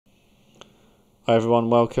Hi everyone,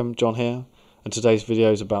 welcome, John here, and today's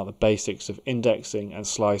video is about the basics of indexing and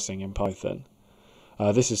slicing in Python.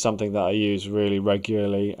 This is something that I use really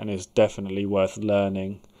regularly and is definitely worth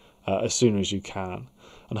learning as soon as you can,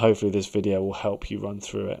 and hopefully this video will help you run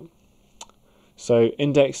through it. So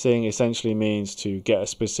indexing essentially means to get a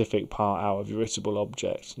specific part out of your iterable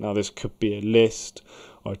object. Now this could be a list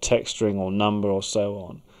or a text string or number or so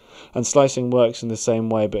on. And slicing works in the same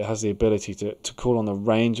way, but it has the ability to call on the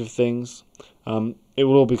range of things. It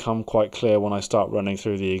will all become quite clear when I start running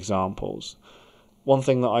through the examples. One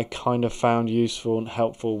thing that I kind of found useful and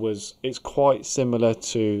helpful was it's quite similar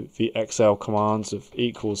to the Excel commands of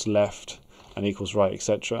equals left and equals right,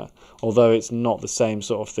 etc. Although it's not the same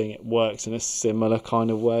sort of thing, it works in a similar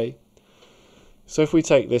kind of way. So if we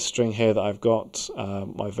take this string here that I've got,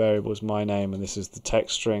 my variable is my name and this is the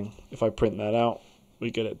text string. If I print that out,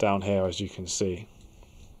 we get it down here, as you can see.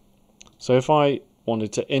 So if I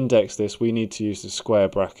wanted to index this, we need to use the square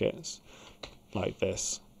brackets like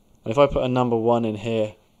this. And if I put a number 1 in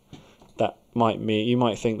here, that might mean, you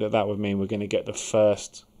might think that would mean we're going to get the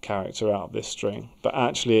first character out of this string, but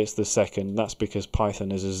actually it's the second. That's because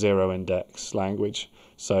Python is a zero index language,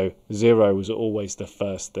 so 0 is always the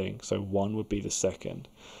first thing, so 1 would be the second.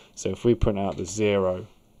 So if we print out the 0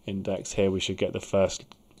 index here, we should get the first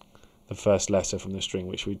letter from the string,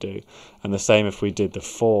 which we do. And the same if we did the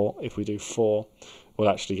 4. If we do 4, we'll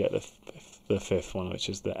actually get the fifth one, which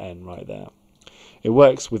is the n right there. It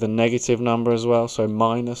works with a negative number as well, so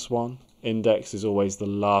 -1 index is always the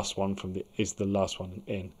last one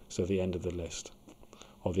in, so the end of the list,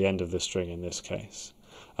 or the end of the string in this case.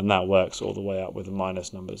 And that works all the way up with the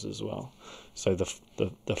minus numbers as well. So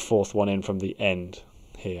the fourth one in from the end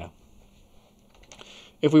here.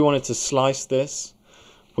 If we wanted to slice this,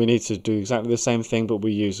 we need to do exactly the same thing, but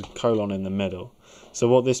we use a colon in the middle. So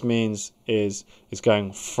what this means is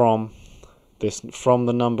going from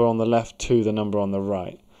the number on the left to the number on the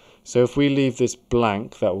right. So if we leave this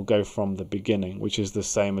blank, that will go from the beginning, which is the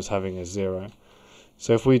same as having a 0.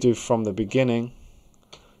 So if we do from the beginning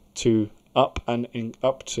to up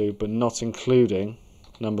to, but not including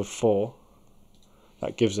number 4,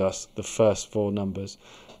 that gives us the first 4 numbers.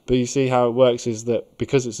 But you see how it works is that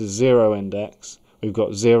because it's a 0 index, we've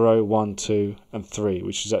got 0, 1, 2, and 3,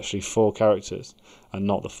 which is actually 4 characters, and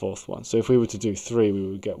not the fourth one. So if we were to do 3, we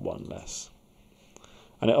would get 1 less.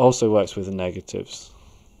 And it also works with the negatives.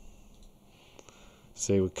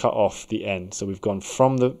 So we cut off the end. So we've gone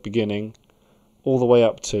from the beginning all the way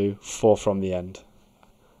up to 4 from the end.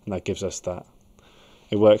 And that gives us that.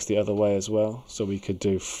 It works the other way as well. So we could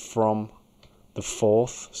do from the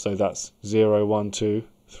fourth. So that's 0, 1, 2,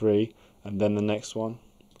 3, and then the next one.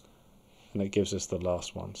 And it gives us the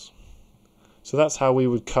last ones. So that's how we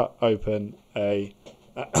would cut open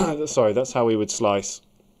that's how we would slice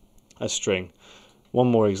a string. One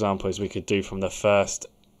more example is we could do from the first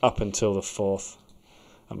up until the fourth,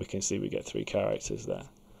 and we can see we get 3 characters there.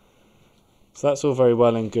 So that's all very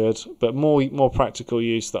well and good, but more practical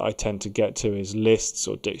use that I tend to get to is lists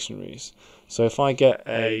or dictionaries. So if I get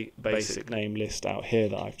a basic name list out here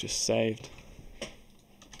that I've just saved,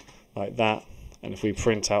 like that, and if we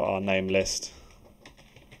print out our name list,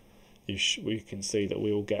 we can see that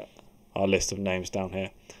we will get our list of names down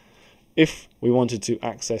here. If we wanted to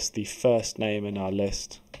access the first name in our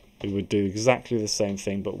list, we would do exactly the same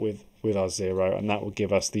thing, but with our 0, and that will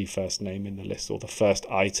give us the first name in the list, or the first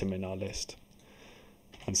item in our list.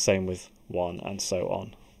 And same with 1, and so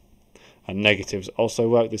on. And negatives also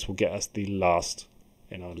work. This will get us the last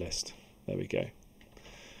in our list. There we go.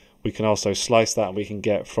 We can also slice that, and we can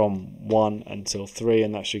get from 1 until 3,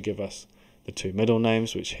 and that should give us the 2 middle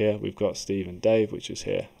names, which here we've got Steve and Dave, which is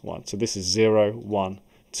here 1. So this is 0, 1,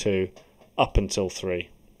 2, up until 3.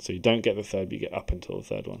 So you don't get the third, but you get up until the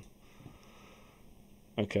third one.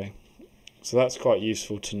 Okay, so that's quite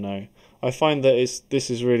useful to know. I find that this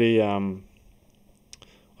is really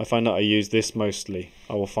I find that I use this mostly.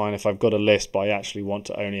 I will find if I've got a list, but I actually want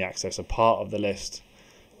to only access a part of the list,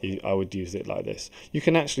 I would use it like this. You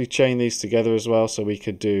can actually chain these together as well, so we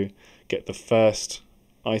could get the first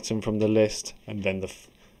item from the list, and then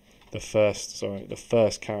the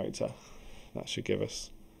first character. That should give us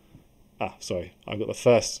I've got the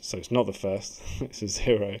first, so it's not the first, it's a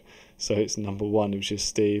 0, so it's number 1, which is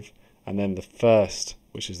Steve, and then the first,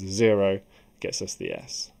 which is the 0, gets us the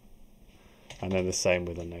S. And then the same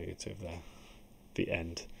with a negative there, the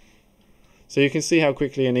end. So you can see how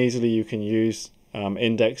quickly and easily you can use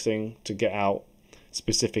indexing to get out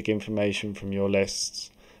specific information from your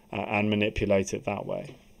lists and manipulate it that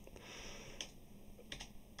way.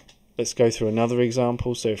 Let's go through another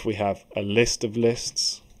example. So if we have a list of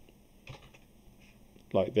lists,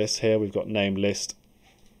 like this here. We've got name list,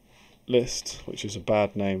 which is a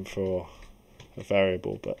bad name for a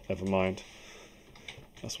variable, but never mind.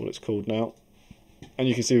 That's what it's called now. And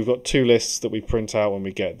you can see we've got two lists that we print out when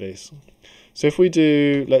we get this. So if we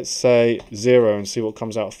do, let's say 0 and see what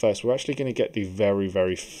comes out first, we're actually going to get the very,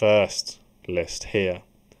 very first list here.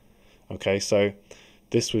 Okay, so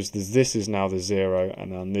this is now the 0,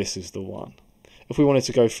 and then this is the 1. If we wanted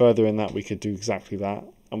to go further in that, we could do exactly that,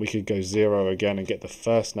 and we could go 0 again and get the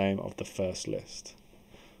first name of the first list,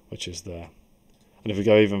 which is there. And if we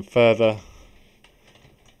go even further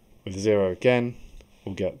with 0 again,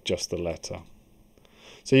 we'll get just the letter.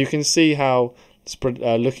 So you can see how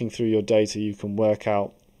looking through your data, you can work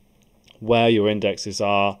out where your indexes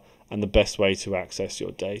are and the best way to access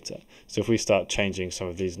your data. So if we start changing some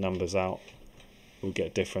of these numbers out, we'll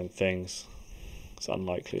get different things. It's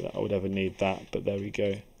unlikely that I would ever need that, but there we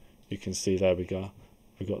go. You can see, there we go.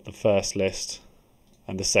 We've got the first list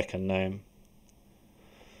and the second name.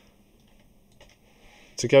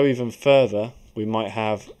 To go even further, we might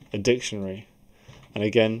have a dictionary. And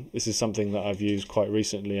again, this is something that I've used quite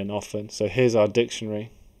recently and often. So here's our dictionary.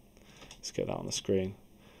 Let's get that on the screen.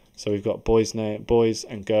 So we've got boys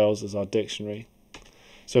and girls as our dictionary.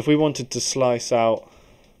 So if we wanted to slice out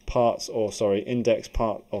index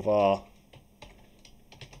part of our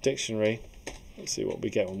dictionary, let's see what we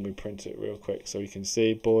get when we print it real quick. So we can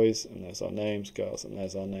see boys, and there's our names, girls, and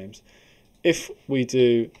there's our names. If we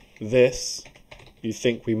do this, you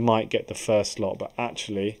think we might get the first lot, but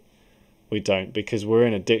actually we don't, because we're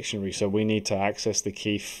in a dictionary, so we need to access the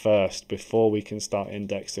key first before we can start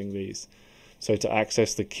indexing these. So to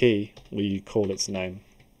access the key, we call its name.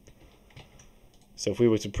 So if we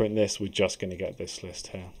were to print this, we're just going to get this list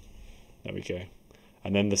here. There we go.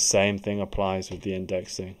 And then the same thing applies with the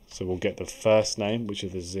indexing. So we'll get the first name, which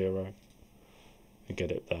is the 0, and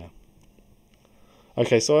get it there.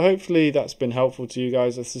 Okay, so hopefully that's been helpful to you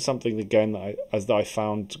guys. This is something, again, that I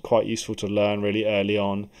found quite useful to learn really early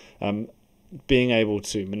on. Being able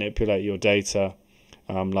to manipulate your data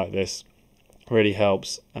like this really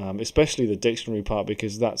helps, especially the dictionary part,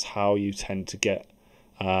 because that's how you tend to get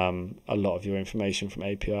a lot of your information from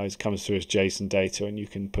APIs. It comes through as JSON data, and you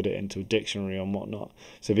can put it into a dictionary and whatnot.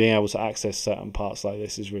 So being able to access certain parts like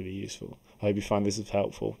this is really useful. I hope you find this is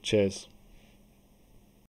helpful. Cheers.